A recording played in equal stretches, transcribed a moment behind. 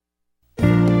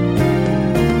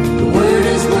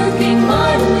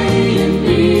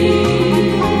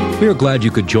are glad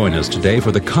you could join us today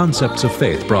for the Concepts of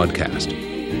Faith broadcast.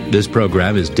 This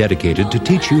program is dedicated to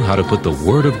teach you how to put the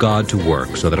Word of God to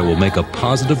work so that it will make a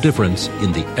positive difference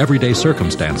in the everyday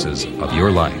circumstances of your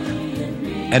life.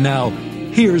 And now,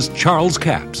 here's Charles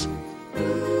Capps.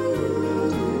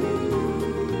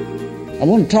 I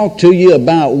want to talk to you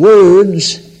about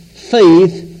words,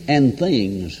 faith, and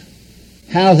things.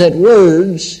 How that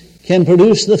words can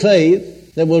produce the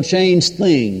faith that will change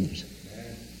things.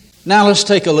 Now let's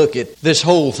take a look at this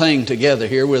whole thing together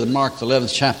here with Mark the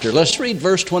 11th chapter. Let's read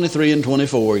verse 23 and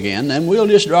 24 again, and we'll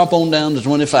just drop on down to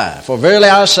 25. For verily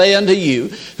I say unto you,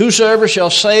 whosoever shall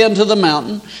say unto the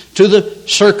mountain, to the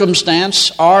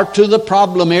circumstance, or to the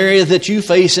problem area that you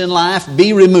face in life,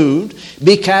 be removed,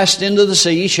 be cast into the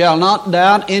sea, shall not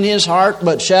doubt in his heart,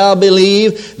 but shall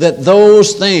believe that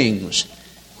those things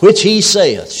which he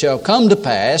saith shall come to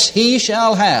pass, he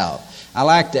shall have. I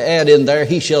like to add in there,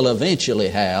 he shall eventually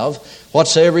have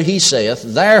whatsoever he saith.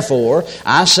 Therefore,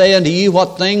 I say unto you,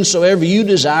 what things soever you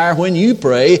desire when you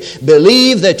pray,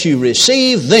 believe that you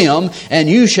receive them, and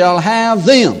you shall have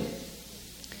them.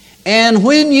 And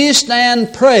when ye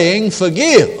stand praying,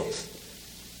 forgive.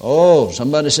 Oh,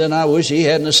 somebody said, I wish he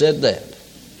hadn't have said that.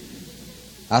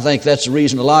 I think that's the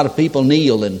reason a lot of people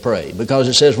kneel and pray, because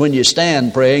it says when you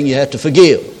stand praying, you have to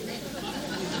forgive.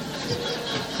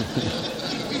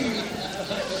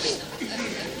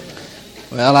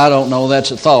 Well, I don't know,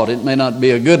 that's a thought. It may not be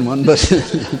a good one, but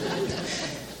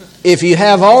if you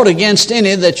have aught against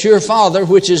any, that your Father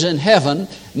which is in heaven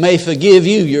may forgive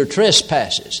you your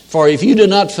trespasses. For if you do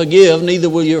not forgive, neither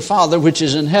will your Father which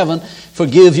is in heaven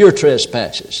forgive your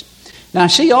trespasses. Now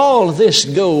see, all of this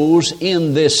goes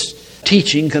in this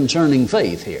teaching concerning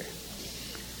faith here.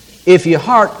 If your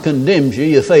heart condemns you,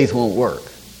 your faith won't work.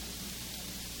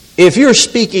 If you're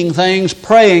speaking things,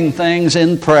 praying things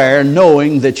in prayer,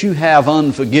 knowing that you have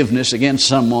unforgiveness against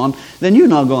someone, then you're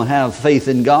not going to have faith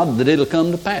in God that it'll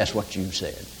come to pass what you've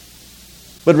said.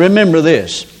 But remember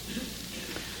this.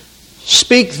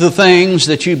 Speak the things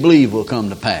that you believe will come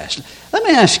to pass. Let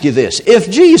me ask you this.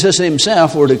 If Jesus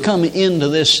himself were to come into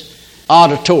this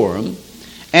auditorium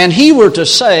and he were to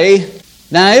say,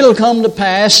 now it'll come to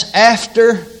pass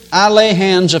after I lay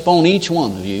hands upon each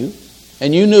one of you,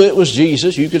 and you knew it was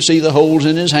Jesus. You could see the holes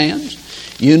in his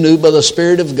hands. You knew by the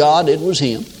Spirit of God it was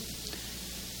him.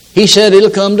 He said,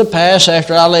 it'll come to pass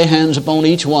after I lay hands upon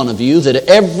each one of you that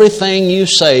everything you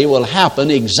say will happen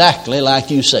exactly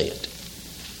like you say it.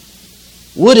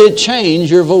 Would it change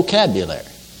your vocabulary?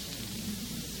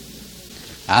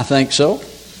 I think so.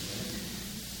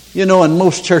 You know, in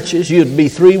most churches, you'd be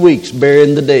 3 weeks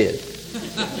burying the dead.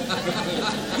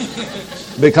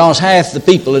 Because half the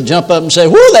people would jump up and say,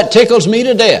 whoa, that tickles me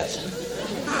to death.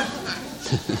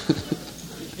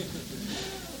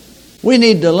 We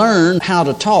need to learn how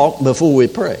to talk before we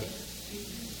pray.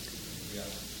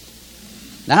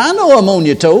 Now, I know I'm on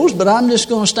your toes, but I'm just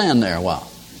going to stand there a while.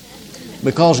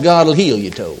 Because God will heal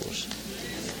your toes.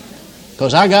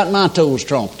 Because I got my toes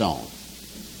tromped on.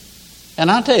 And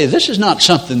I tell you, this is not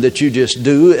something that you just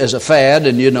do as a fad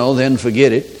and, then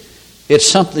forget it. It's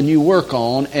something you work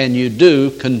on and you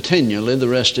do continually the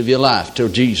rest of your life till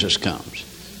Jesus comes.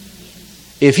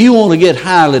 If you want to get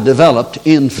highly developed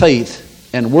in faith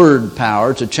and word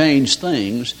power to change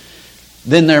things,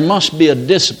 then there must be a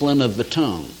discipline of the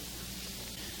tongue.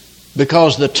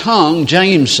 Because the tongue,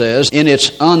 James says, in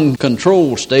its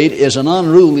uncontrolled state is an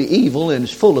unruly evil and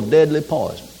is full of deadly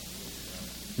poison.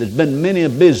 There's been many a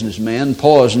businessman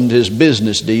poisoned his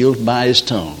business deals by his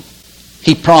tongue.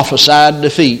 He prophesied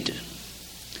defeat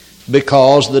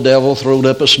because the devil throwed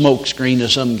up a smoke screen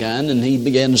of some kind, and he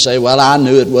began to say, well, I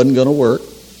knew it wasn't going to work.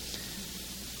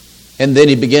 And then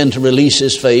he began to release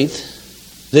his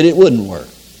faith that it wouldn't work.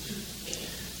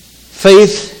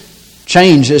 Faith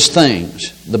changes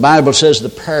things. The Bible says the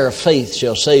prayer of faith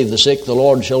shall save the sick, the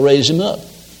Lord shall raise him up.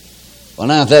 Well,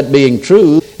 now, if that being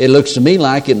true, it looks to me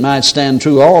like it might stand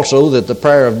true also that the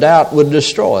prayer of doubt would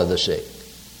destroy the sick.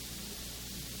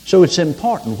 So it's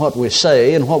important what we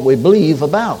say and what we believe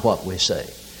about what we say.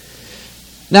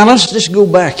 Now let's just go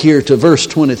back here to verse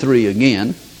 23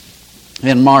 again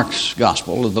in Mark's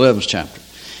Gospel, the 11th chapter.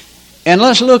 And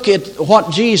let's look at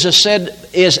what Jesus said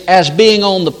is as being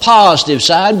on the positive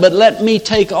side, but let me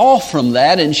take off from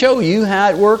that and show you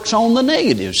how it works on the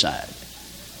negative side.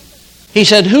 He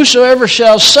said, whosoever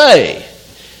shall say.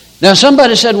 Now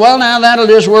somebody said, well, now that'll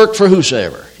just work for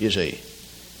whosoever, you see.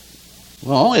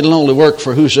 Well, it'll only work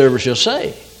for whosoever shall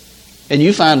say. And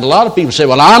you find a lot of people say,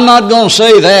 well, I'm not going to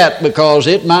say that because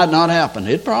it might not happen.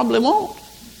 It probably won't.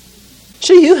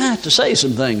 See, you have to say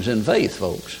some things in faith,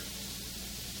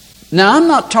 folks. Now, I'm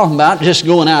not talking about just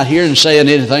going out here and saying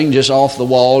anything just off the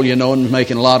wall, and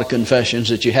making a lot of confessions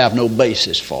that you have no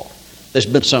basis for. There's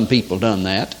been some people done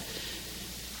that.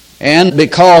 And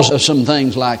because of some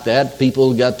things like that,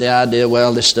 people got the idea,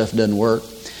 well, this stuff doesn't work.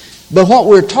 But what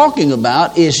we're talking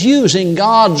about is using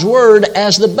God's Word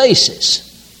as the basis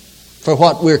for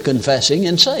what we're confessing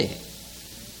and saying.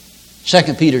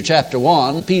 2 Peter chapter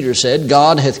 1, Peter said,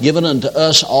 God hath given unto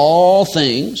us all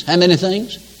things. How many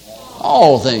things?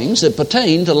 All things that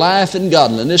pertain to life and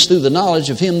godliness through the knowledge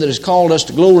of Him that has called us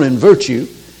to glory and virtue,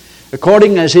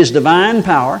 according as His divine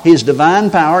power. His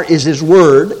divine power is His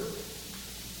Word.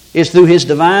 It's through His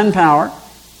divine power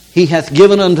He hath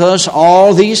given unto us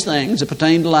all these things that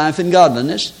pertain to life and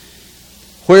godliness,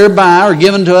 whereby are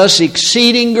given to us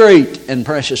exceeding great and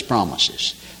precious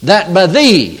promises, that by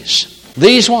these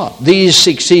what? These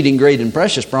exceeding great and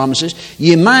precious promises,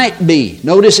 ye might be.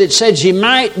 Notice it says ye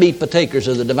might be partakers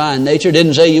of the divine nature. It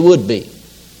didn't say you would be.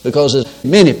 Because there's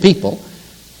many people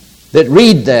that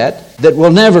read that will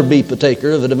never be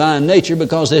partaker of the divine nature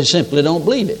because they simply don't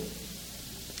believe it.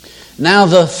 Now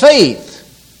the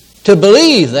faith to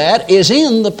believe that is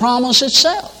in the promise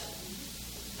itself.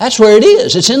 That's where it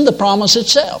is. It's in the promise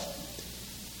itself.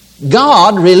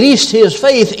 God released His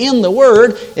faith in the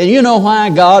Word, and you know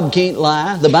why God can't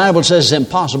lie? The Bible says it's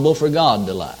impossible for God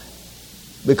to lie.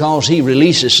 Because He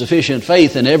releases sufficient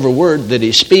faith in every word that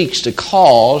He speaks to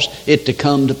cause it to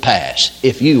come to pass,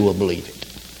 if you will believe it.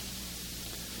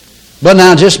 But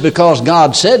now just because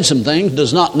God said some things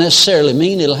does not necessarily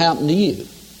mean it'll happen to you.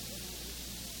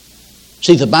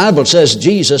 See, the Bible says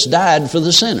Jesus died for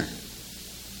the sinner.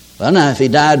 Well, now, if He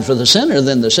died for the sinner,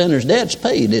 then the sinner's debt's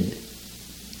paid, isn't it?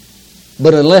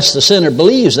 But unless the sinner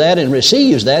believes that and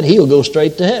receives that, he'll go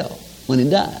straight to hell when he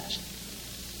dies.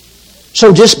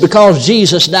 So just because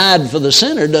Jesus died for the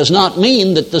sinner does not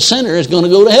mean that the sinner is going to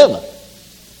go to heaven.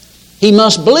 He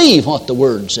must believe what the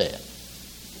Word said.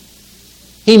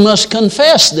 He must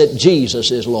confess that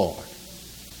Jesus is Lord,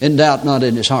 and doubt not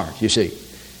in his heart, you see.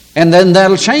 And then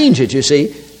that'll change it, you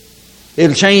see.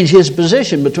 It'll change his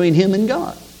position between him and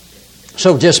God.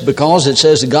 So just because it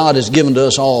says that God has given to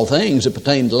us all things that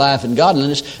pertain to life and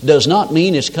godliness does not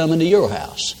mean it's coming to your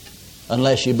house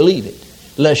unless you believe it.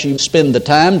 Unless you spend the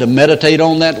time to meditate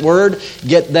on that Word,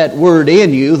 get that Word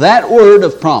in you. That Word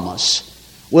of promise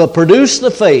will produce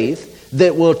the faith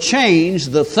that will change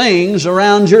the things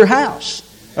around your house,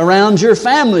 around your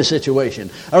family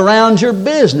situation, around your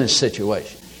business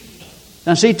situation.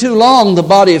 Now see, too long the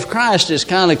body of Christ is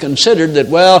kind of considered that,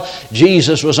 well,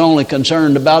 Jesus was only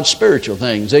concerned about spiritual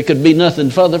things. They could be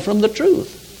nothing further from the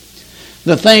truth.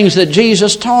 The things that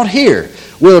Jesus taught here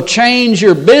will change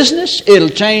your business, it'll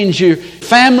change your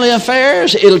family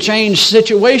affairs, it'll change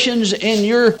situations in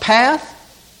your path.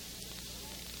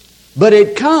 But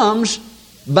it comes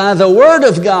by the Word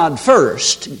of God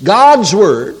first. God's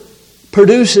Word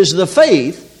produces the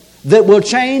faith that will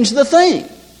change the thing.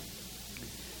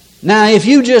 Now, if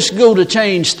you just go to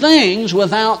change things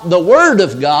without the Word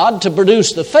of God to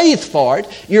produce the faith for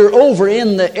it, you're over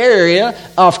in the area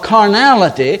of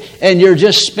carnality and you're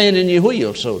just spinning your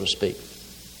wheels, so to speak.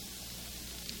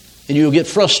 And you'll get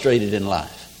frustrated in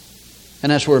life.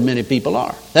 And that's where many people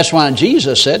are. That's why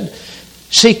Jesus said,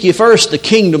 seek ye first the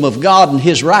kingdom of God and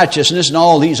His righteousness, and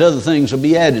all these other things will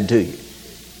be added to you.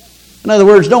 In other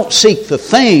words, don't seek the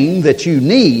thing that you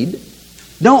need.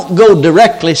 Don't go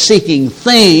directly seeking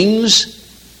things.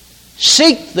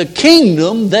 Seek the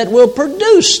kingdom that will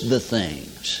produce the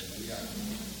things.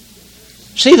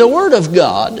 See, the Word of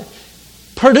God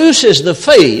produces the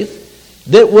faith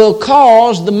that will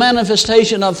cause the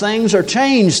manifestation of things or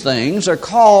change things or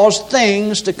cause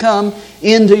things to come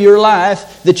into your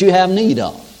life that you have need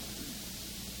of.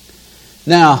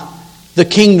 Now, the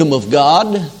kingdom of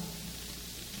God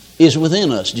is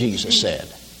within us, Jesus said.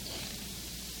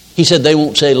 He said they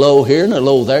won't say lo here and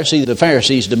lo there. See, the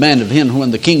Pharisees demanded of Him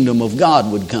when the kingdom of God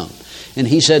would come. And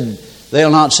He said they'll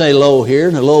not say lo here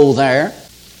and lo there.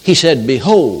 He said,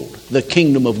 behold, the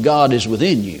kingdom of God is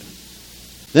within you.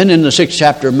 Then in the 6th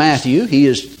chapter of Matthew, He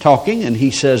is talking and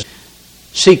He says,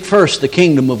 seek first the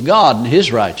kingdom of God and His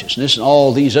righteousness, and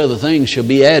all these other things shall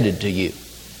be added to you.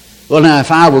 Well, now, if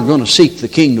I were going to seek the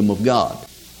kingdom of God,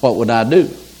 what would I do?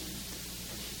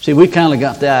 See, we kind of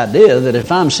got the idea that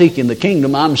if I'm seeking the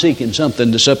kingdom, I'm seeking something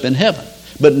that's up in heaven.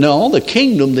 But no, the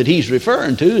kingdom that He's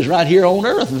referring to is right here on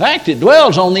earth. In fact, it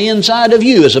dwells on the inside of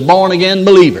you as a born-again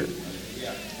believer.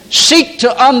 Seek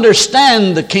to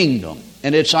understand the kingdom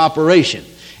and its operation.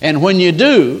 And when you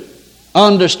do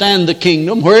understand the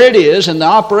kingdom, where it is, and the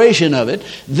operation of it,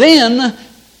 then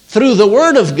through the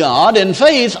Word of God and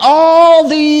faith, all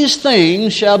these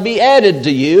things shall be added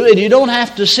to you, and you don't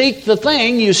have to seek the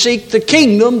thing, you seek the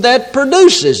kingdom that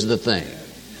produces the thing.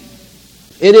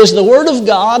 It is the Word of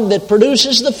God that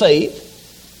produces the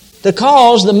faith to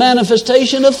cause the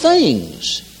manifestation of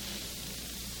things.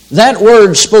 That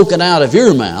word spoken out of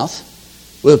your mouth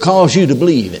will cause you to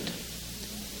believe it.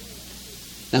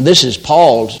 Now this is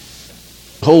Paul's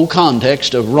whole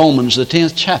context of Romans the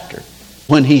 10th chapter,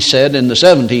 when he said in the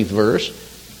 17th verse,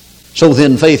 so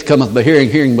then faith cometh by hearing,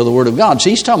 hearing by the Word of God.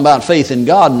 See, he's talking about faith in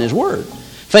God and His Word.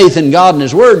 Faith in God and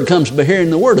His Word comes by hearing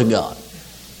the Word of God.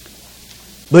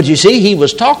 But you see, he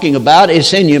was talking about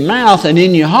it's in your mouth and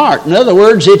in your heart. In other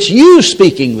words, it's you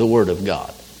speaking the Word of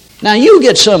God. Now, you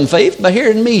get some faith by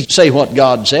hearing me say what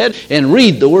God said and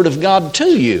read the Word of God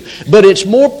to you. But it's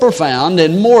more profound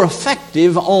and more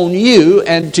effective on you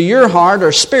and to your heart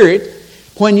or spirit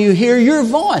when you hear your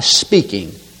voice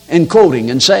speaking and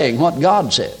quoting and saying what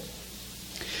God said.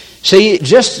 See,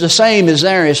 just the same as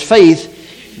there is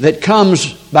faith that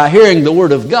comes by hearing the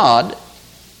Word of God,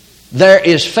 there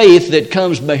is faith that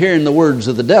comes by hearing the words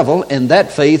of the devil, and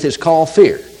that faith is called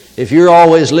fear. If you're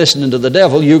always listening to the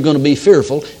devil, you're going to be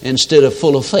fearful instead of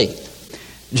full of faith.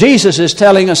 Jesus is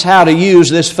telling us how to use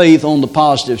this faith on the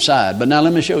positive side. But now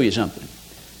let me show you something.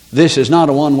 This is not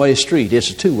a one-way street. It's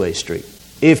a two-way street.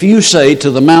 If you say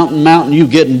to the mountain, you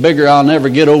getting bigger, I'll never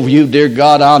get over you, dear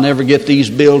God, I'll never get these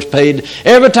bills paid.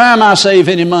 Every time I save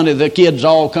any money, the kids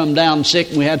all come down sick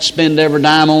and we had to spend every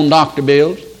dime on doctor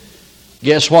bills.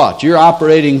 Guess what? You're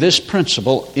operating this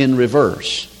principle in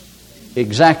reverse.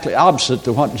 Exactly opposite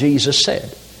to what Jesus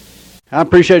said. I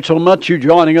appreciate so much you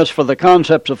joining us for the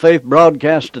Concepts of Faith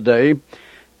broadcast today.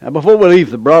 Now, before we leave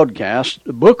the broadcast,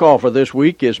 the book offer this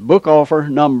week is book offer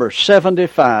number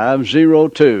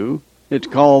 7502. It's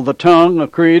called The Tongue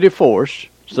of Creative Force.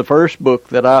 It's the first book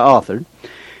that I authored.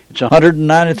 It's a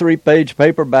 193-page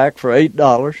paperback for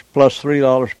 $8 plus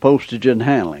 $3 postage and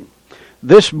handling.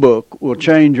 This book will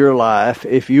change your life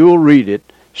if you'll read it,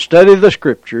 study the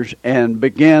Scriptures, and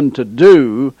begin to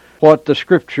do what the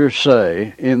Scriptures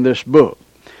say in this book.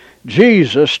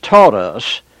 Jesus taught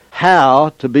us how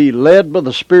to be led by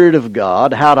the Spirit of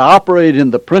God, how to operate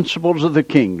in the principles of the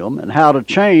kingdom, and how to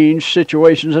change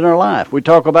situations in our life. We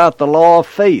talk about the law of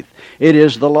faith. It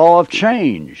is the law of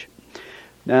change.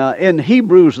 Now, in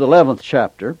Hebrews, the 11th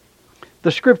chapter,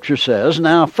 the Scripture says,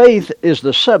 now faith is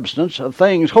the substance of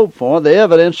things hoped for, the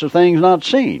evidence of things not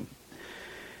seen.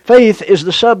 Faith is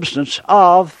the substance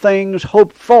of things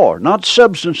hoped for, not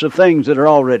substance of things that are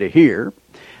already here.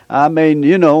 I mean,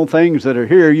 things that are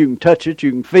here, you can touch it,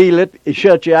 you can feel it, you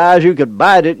shut your eyes, you could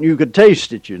bite it, and you could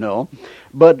taste it,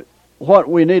 But what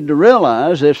we need to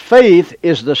realize is faith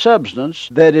is the substance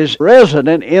that is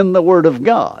resident in the Word of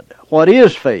God. What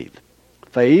is faith?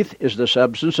 Faith is the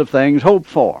substance of things hoped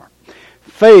for.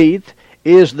 Faith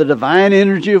is the divine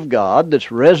energy of God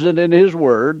that's resident in His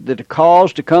Word that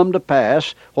caused to come to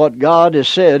pass what God has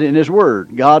said in His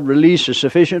Word. God releases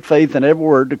sufficient faith in every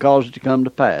word to cause it to come to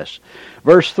pass.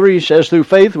 Verse 3 says, through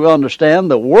faith we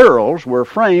understand the worlds were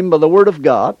framed by the Word of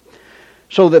God,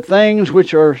 so that things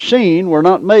which are seen were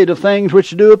not made of things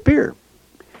which do appear.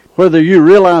 Whether you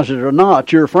realize it or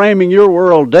not, you're framing your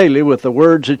world daily with the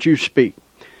words that you speak.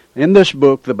 In this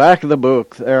book, the back of the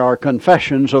book, there are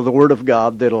confessions of the Word of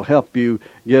God that'll help you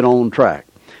get on track.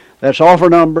 That's offer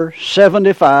number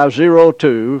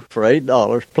 7502 for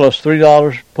 $8 plus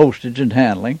 $3 postage and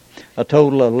handling, a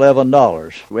total of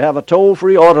 $11. We have a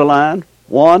toll-free order line,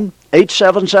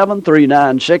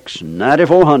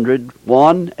 1-877-396-9400,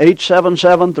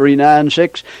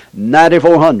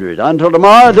 1-877-396-9400. Until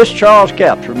tomorrow, this Charles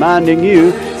Capps reminding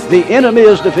you, the enemy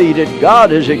is defeated,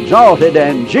 God is exalted,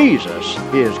 and Jesus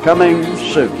is coming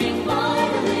soon.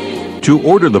 To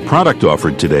order the product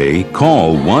offered today,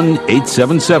 call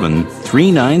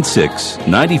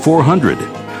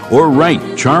 1-877-396-9400 or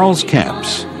write Charles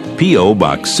Capps, P.O.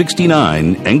 Box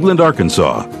 69, England,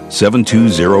 Arkansas,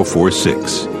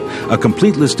 72046. A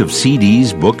complete list of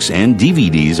CDs, books, and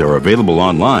DVDs are available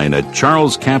online at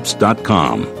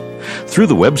charlescapps.com. Through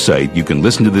the website, you can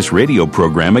listen to this radio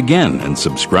program again and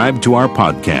subscribe to our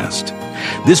podcast.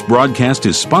 This broadcast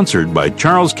is sponsored by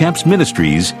Charles Capps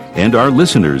Ministries and our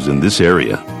listeners in this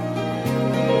area.